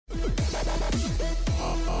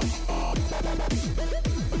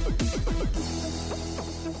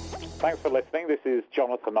Thanks for listening. This is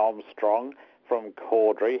Jonathan Armstrong from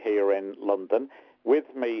Caudry here in London. With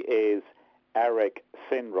me is Eric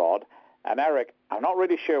Sinrod. And Eric, I'm not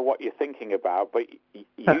really sure what you're thinking about, but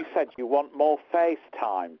you said you want more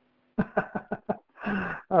FaceTime.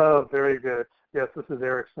 Oh, very good. Yes, this is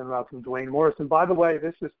Eric Sinrod from Duane Morrison. By the way,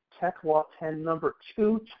 this is Tech Law 10 number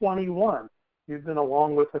 221. You've been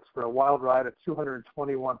along with us for a wild ride of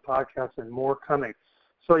 221 podcasts and more coming.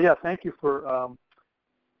 So, yeah, thank you for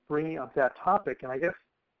bringing up that topic. And I guess,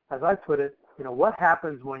 as I put it, what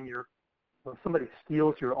happens when somebody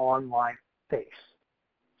steals your online face?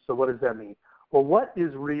 So what does that mean? Well, what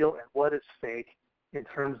is real and what is fake in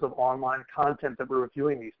terms of online content that we're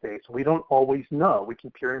reviewing these days? We don't always know. We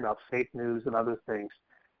keep hearing about fake news and other things.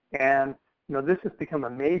 And, this has become a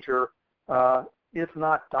major, if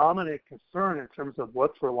not dominant concern in terms of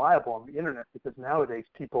what's reliable on the Internet, because nowadays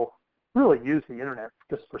people really use the Internet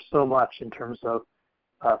just for so much in terms of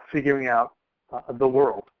figuring out the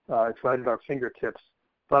world. It's right at our fingertips.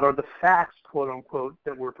 But are the facts, quote unquote,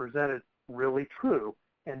 that were presented really true?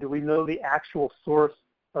 And do we know the actual source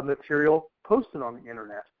of material posted on the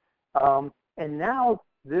Internet? And now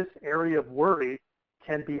this area of worry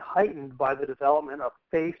can be heightened by the development of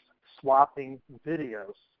face-swapping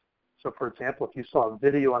videos. So, for example, if you saw a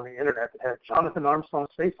video on the Internet that had Jonathan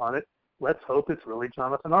Armstrong's face on it, let's hope it's really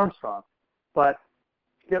Jonathan Armstrong. But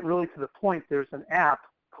to get really to the point, there's an app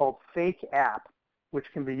called Fake App, which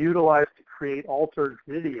can be utilized to create altered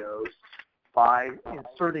videos by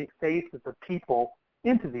inserting faces of people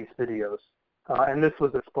into these videos. And this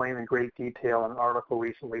was explained in great detail in an article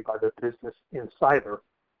recently by the Business Insider.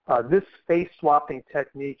 This face-swapping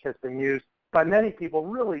technique has been used by many people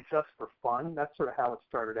really just for fun. That's sort of how it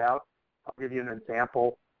started out. I'll give you an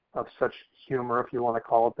example of such humor, if you want to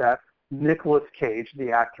call it that. Nicolas Cage,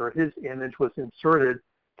 the actor, his image was inserted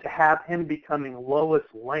to have him becoming Lois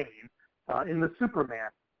Lane in the Superman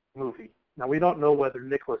movie. Now, we don't know whether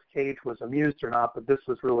Nicolas Cage was amused or not, but this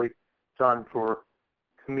was really done for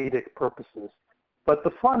comedic purposes. But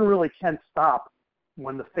the fun really can stop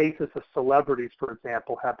when the faces of celebrities, for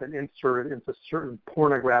example, have been inserted into certain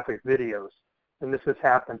pornographic videos. And this has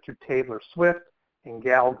happened to Taylor Swift and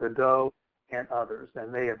Gal Gadot and others,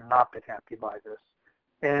 and they have not been happy by this.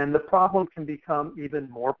 And the problem can become even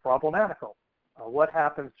more problematical. What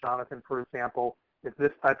happens, Jonathan, for example, if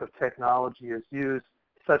this type of technology is used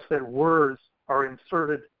such that words are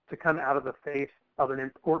inserted to come out of the face of an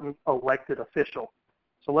important elected official?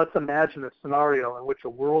 So let's imagine a scenario in which a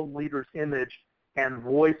world leader's image and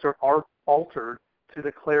voice are altered to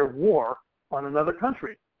declare war on another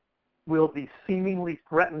country. Will the seemingly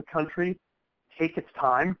threatened country take its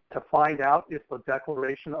time to find out if the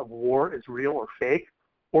declaration of war is real or fake,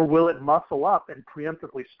 or will it muscle up and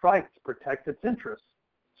preemptively strike to protect its interests?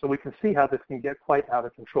 So we can see how this can get quite out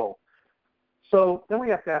of control. So then we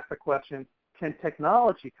have to ask the question, can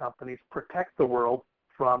technology companies protect the world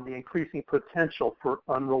from the increasing potential for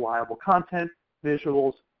unreliable content,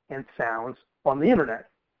 visuals, and sounds on the Internet?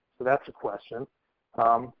 So that's a question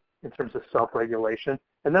in terms of self-regulation.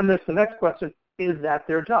 And then there's the next question, is that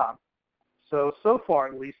their job? So far,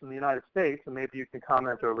 at least in the United States, and maybe you can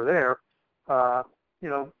comment over there,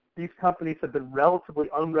 these companies have been relatively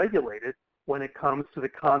unregulated when it comes to the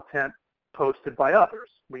content posted by others.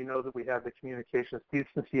 We know that we have the Communications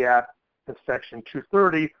Decency Act in Section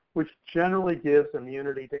 230, which generally gives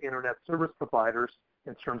immunity to Internet service providers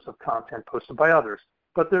in terms of content posted by others.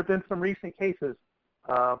 But there have been some recent cases,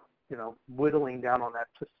 whittling down on that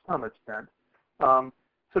to some extent.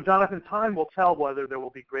 So, Jonathan, time will tell whether there will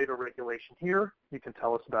be greater regulation here. You can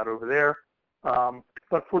tell us about over there.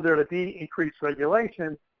 But for there to be increased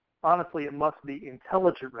regulation, honestly, it must be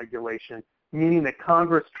intelligent regulation, meaning that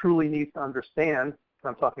Congress truly needs to understand,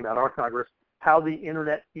 I'm talking about our Congress, how the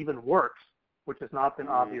Internet even works, which has not been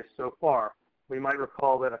obvious so far. We might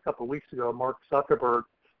recall that a couple of weeks ago, Mark Zuckerberg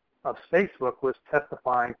of Facebook was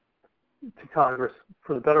testifying to Congress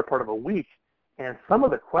for the better part of a week, and some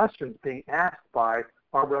of the questions being asked by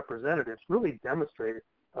our representatives really demonstrated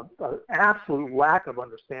an absolute lack of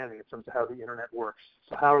understanding in terms of how the Internet works.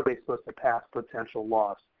 So how are they supposed to pass potential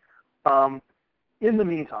laws? In the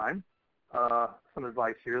meantime, some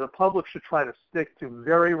advice here, the public should try to stick to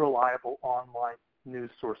very reliable online news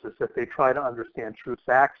sources if they try to understand true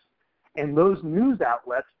facts. And those news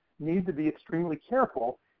outlets need to be extremely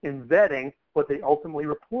careful in vetting what they ultimately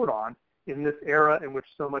report on in this era in which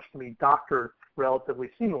so much can be doctored relatively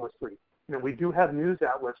seamlessly. We do have news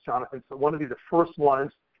outlets, Jonathan, so want to be the first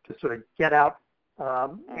ones to sort of get out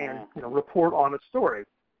and report on a story.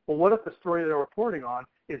 Well, what if the story they're reporting on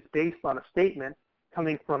is based on a statement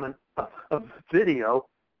coming from a video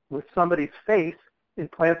with somebody's face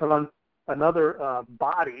implanted on another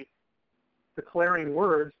body, declaring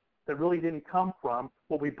words that really didn't come from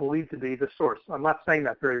what we believe to be the source. I'm not saying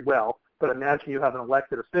that very well, but imagine you have an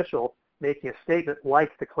elected official making a statement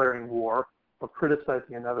like declaring war or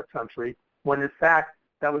criticizing another country, when in fact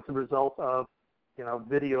that was the result of,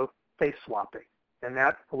 video face swapping, and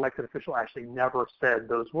that elected official actually never said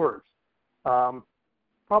those words.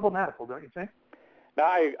 Problematical, don't you think? No,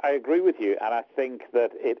 I agree with you, and I think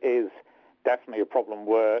that it is definitely a problem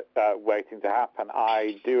waiting to happen.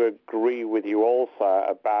 I do agree with you also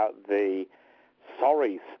about the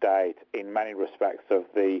sorry state in many respects of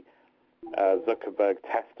the Zuckerberg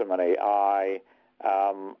testimony. I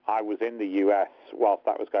was in the US whilst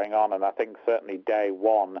that was going on, and I think certainly day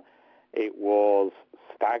one it was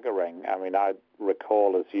staggering. I mean, I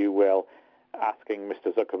recall, as you will, asking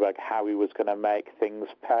Mr. Zuckerberg how he was going to make things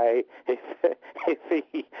pay if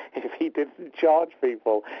he didn't charge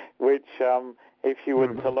people, which if you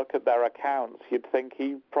were to look at their accounts, you'd think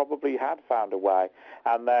he probably had found a way.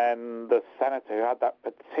 And then the senator who had that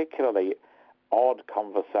particularly odd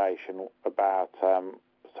conversation about,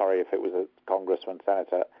 sorry if it was a congressman,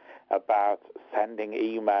 senator, about sending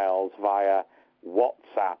emails via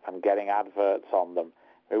WhatsApp and getting adverts on them.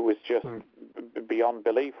 It was just beyond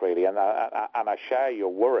belief, really. And I share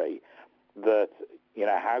your worry that,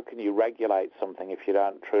 how can you regulate something if you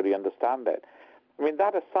don't truly understand it? I mean,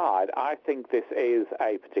 that aside, I think this is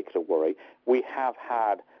a particular worry. We have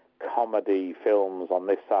had comedy films on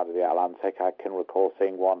this side of the Atlantic. I can recall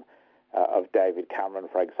seeing one of David Cameron,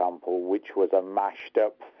 for example, which was a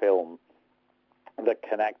mashed-up film that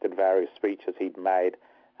connected various speeches he'd made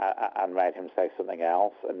and made him say something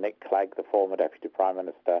else. And Nick Clegg, the former Deputy Prime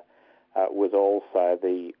Minister, was also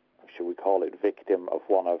the, should we call it, victim of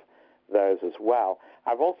one of those as well.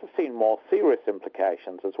 I've also seen more serious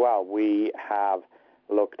implications as well. We have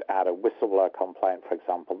looked at a whistleblower complaint, for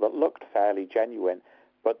example, that looked fairly genuine,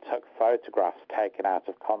 but took photographs taken out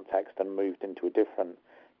of context and moved into a different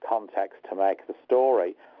context to make the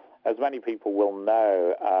story. As many people will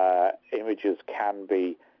know, images can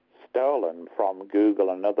be stolen from Google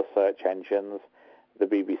and other search engines. The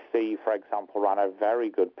BBC, for example, ran a very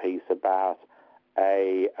good piece about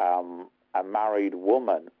a married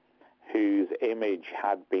woman whose image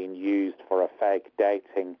had been used for a fake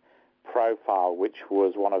dating profile, which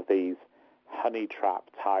was one of these honey trap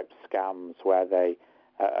type scams where they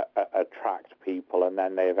attract people and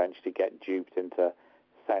then they eventually get duped into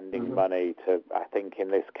sending money to, I think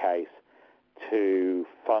in this case, to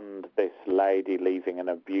fund this lady leaving an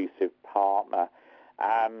abusive partner.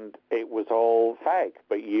 And it was all fake,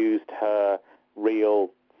 but used her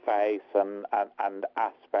real face and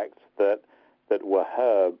aspects that were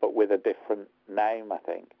her, but with a different name, I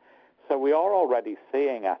think. So we are already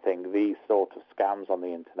seeing, I think, these sort of scams on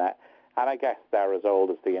the internet, and I guess they're as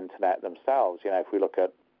old as the internet themselves. If we look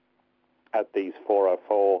at these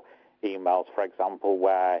 404 emails, for example,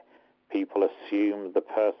 where people assume the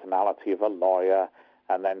personality of a lawyer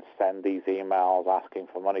and then send these emails asking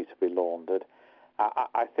for money to be laundered.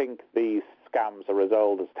 I think these scams are as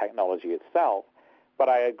old as technology itself, but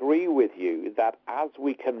I agree with you that as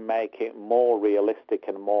we can make it more realistic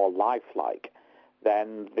and more lifelike,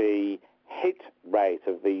 then the hit rate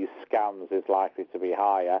of these scams is likely to be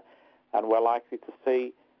higher, and we're likely to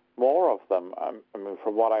see more of them. I mean,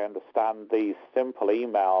 from what I understand, these simple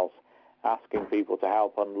emails asking people to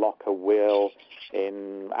help unlock a will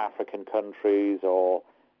in African countries or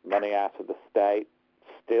money out of the state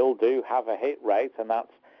still do have a hit rate, and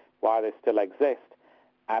that's why they still exist.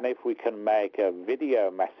 And if we can make a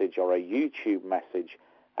video message or a YouTube message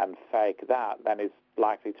and fake that, then it's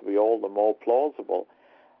likely to be all the more plausible.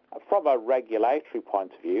 From a regulatory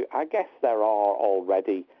point of view, I guess there are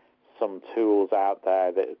already some tools out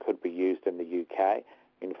there that could be used in the UK. I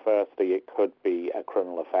mean, firstly, it could be a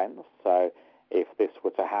criminal offence. So if this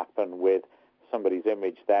were to happen with somebody's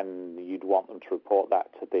image, then you'd want them to report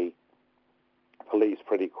that to the police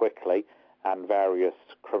pretty quickly, and various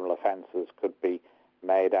criminal offences could be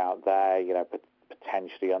made out there,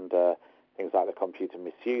 potentially under things like the Computer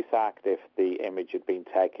Misuse Act, if the image had been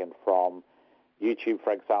taken from YouTube,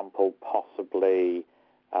 for example, possibly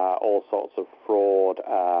all sorts of fraud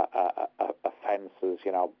offences,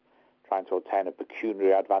 trying to obtain a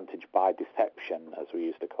pecuniary advantage by deception, as we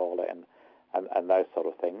used to call it, and those sort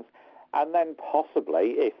of things. And then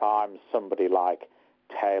possibly, if I'm somebody like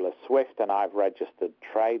Taylor Swift and I've registered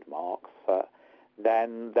trademarks,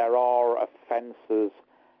 then there are offences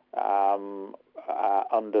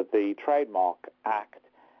under the Trademark Act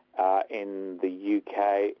in the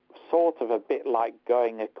UK, sort of a bit like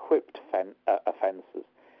going equipped offences.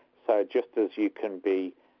 So just as you can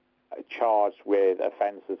be charged with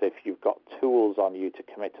offences if you've got tools on you to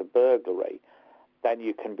commit a burglary. Then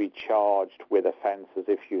you can be charged with offences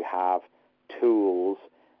if you have tools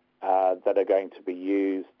that are going to be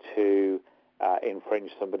used to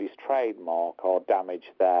infringe somebody's trademark or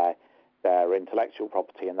damage their intellectual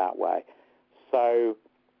property in that way. So,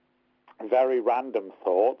 very random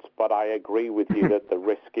thoughts, but I agree with you that the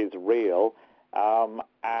risk is real,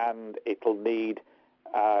 and it'll need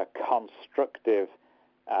constructive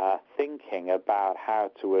thinking about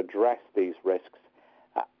how to address these risks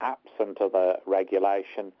absent of the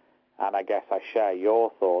regulation. And I guess I share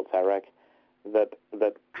your thoughts, Eric, that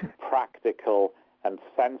practical and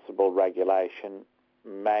sensible regulation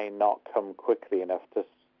may not come quickly enough to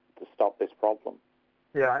stop this problem.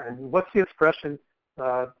 Yeah, and what's the expression?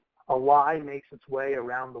 A lie makes its way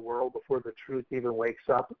around the world before the truth even wakes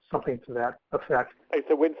up, something to that effect. It's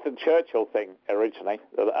a Winston Churchill thing originally.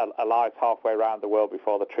 A lie's halfway around the world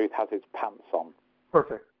before the truth has its pants on.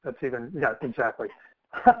 Perfect. That's even, yeah, exactly.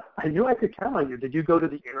 I knew I could count on you. Did you go to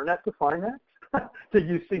the internet to find that? Did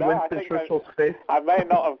you see Winston Churchill's face? I may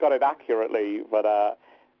not have got it accurately, but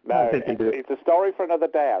no, it's a story for another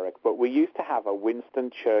day, Eric. But we used to have a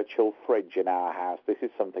Winston Churchill fridge in our house. This is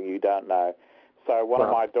something you don't know. So one of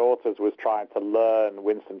my daughters was trying to learn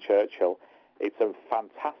Winston Churchill. It's a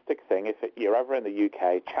fantastic thing. If you're ever in the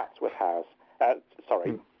UK, Chatsworth House, not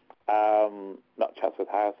Chatsworth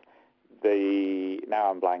House, now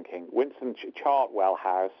I'm blanking, Winston Chartwell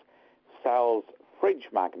House sells fridge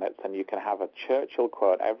magnets, and you can have a Churchill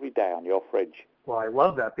quote every day on your fridge. Well, I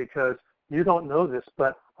love that because you don't know this,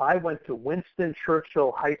 but I went to Winston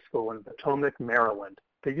Churchill High School in Potomac, Maryland.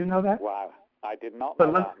 Did you know that? Wow, I did not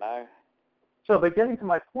know that, no. So, but getting to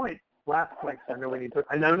my point, last point, I know we need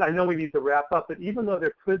to wrap up, but even though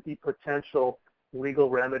there could be potential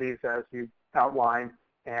legal remedies as you outlined,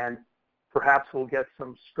 and perhaps we'll get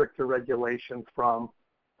some stricter regulation from,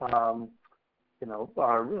 our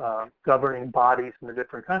governing bodies in the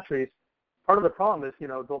different countries. Part of the problem is,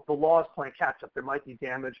 the law is playing catch up. There might be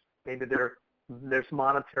damage, maybe there's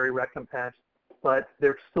monetary recompense, but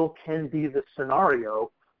there still can be the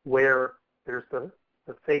scenario where there's the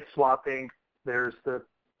fake swapping, there's the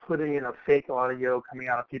putting in a fake audio coming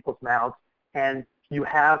out of people's mouths, and you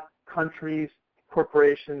have countries,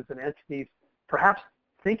 corporations, and entities perhaps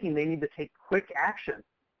thinking they need to take quick action,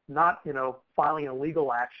 not, filing a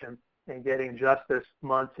legal action and getting justice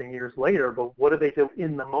months and years later, but what do they do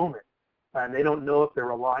in the moment? And they don't know if they're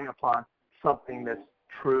relying upon something that's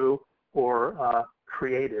true or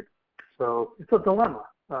created. So it's a dilemma.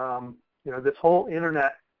 This whole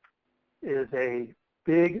internet is a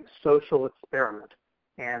big social experiment,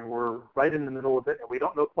 and we're right in the middle of it, and we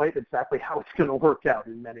don't know quite exactly how it's going to work out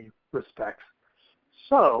in many respects.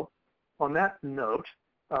 So on that note,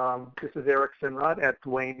 this is Eric Sinrod at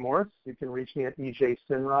Duane Morris. You can reach me at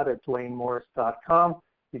ejsinrod@duanemorris.com.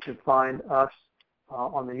 You can find us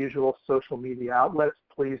on the usual social media outlets.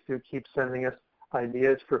 Please do keep sending us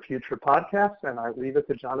ideas for future podcasts, and I leave it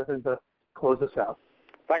to Jonathan to close us out.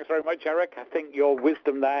 Thanks very much, Eric. I think your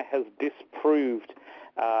wisdom there has disproved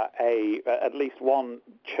at least one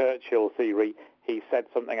Churchill theory. He said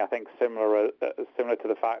something, I think, similar to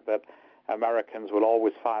the fact that Americans will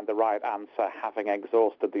always find the right answer, having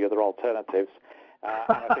exhausted the other alternatives.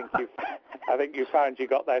 And I think you found you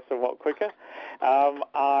got there somewhat quicker.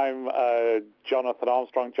 I'm Jonathan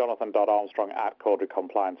Armstrong,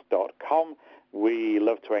 jonathan.armstrong@caudrycompliance.com. We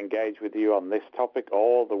love to engage with you on this topic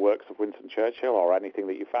or the works of Winston Churchill or anything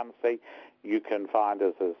that you fancy. You can find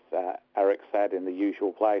us, as Eric said, in the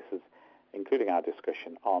usual places, including our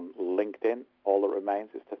discussion on LinkedIn. All that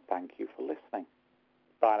remains is to thank you for listening.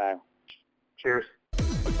 Bye now. Cheers.